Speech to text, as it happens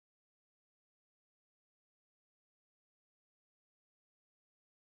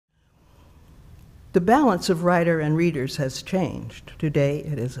The balance of writer and readers has changed. Today,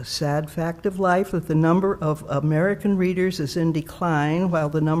 it is a sad fact of life that the number of American readers is in decline, while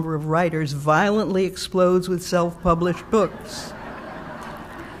the number of writers violently explodes with self-published books.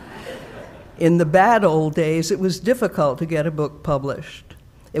 In the bad old days, it was difficult to get a book published.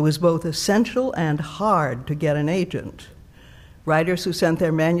 It was both essential and hard to get an agent. Writers who sent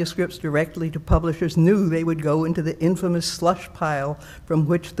their manuscripts directly to publishers knew they would go into the infamous slush pile from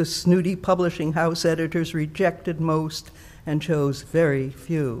which the snooty publishing house editors rejected most and chose very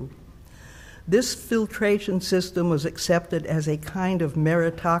few. This filtration system was accepted as a kind of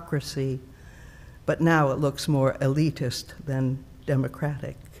meritocracy, but now it looks more elitist than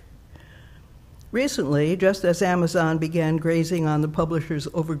democratic. Recently, just as Amazon began grazing on the publisher's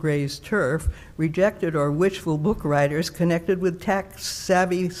overgrazed turf, rejected or wishful book writers connected with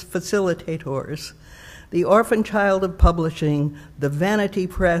tax-savvy facilitators. The orphan child of publishing, the vanity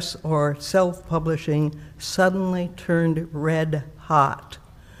press or self-publishing, suddenly turned red hot.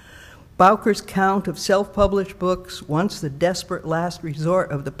 Bowker's count of self-published books, once the desperate last resort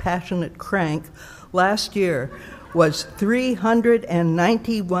of the passionate crank, last year was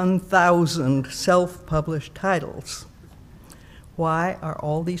 391,000 self-published titles. Why are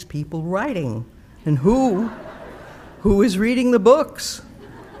all these people writing? And who is reading the books?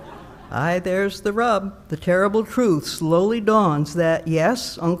 There's the rub. The terrible truth slowly dawns that,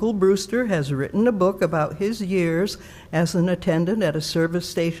 yes, Uncle Brewster has written a book about his years as an attendant at a service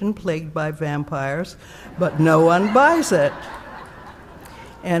station plagued by vampires, but no one buys it.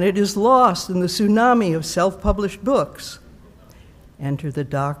 And it is lost in the tsunami of self-published books. Enter the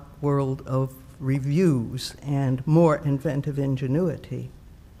dark world of reviews and more inventive ingenuity.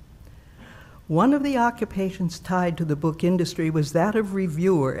 One of the occupations tied to the book industry was that of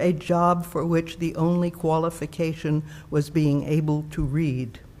reviewer, a job for which the only qualification was being able to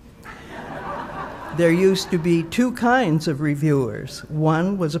read. There used to be two kinds of reviewers.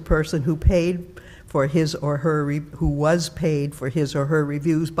 One was a person who was paid for his or her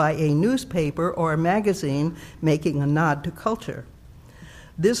reviews by a newspaper or a magazine, making a nod to culture.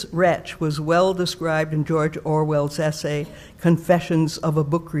 This wretch was well described in George Orwell's essay, Confessions of a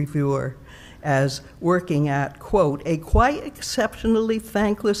Book Reviewer, as working at, quote, a quite exceptionally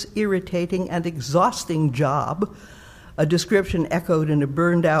thankless, irritating, and exhausting job, a description echoed in a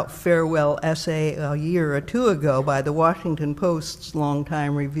burned-out farewell essay a year or two ago by the Washington Post's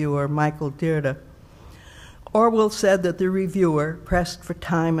longtime reviewer, Michael Dirda. Orwell said that the reviewer, pressed for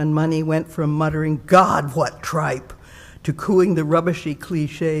time and money, went from muttering, "God, what tripe," to cooing the rubbishy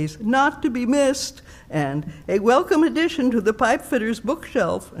cliches, "not to be missed," and "a welcome addition to the pipefitter's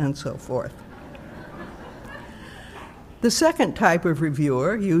bookshelf," and so forth. The second type of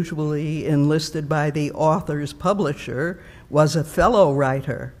reviewer, usually enlisted by the author's publisher, was a fellow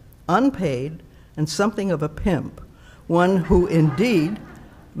writer, unpaid and something of a pimp, one who indeed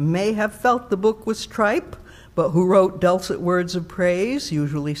may have felt the book was tripe, but who wrote dulcet words of praise,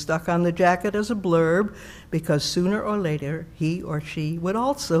 usually stuck on the jacket as a blurb, because sooner or later he or she would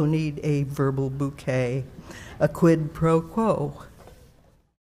also need a verbal bouquet, a quid pro quo.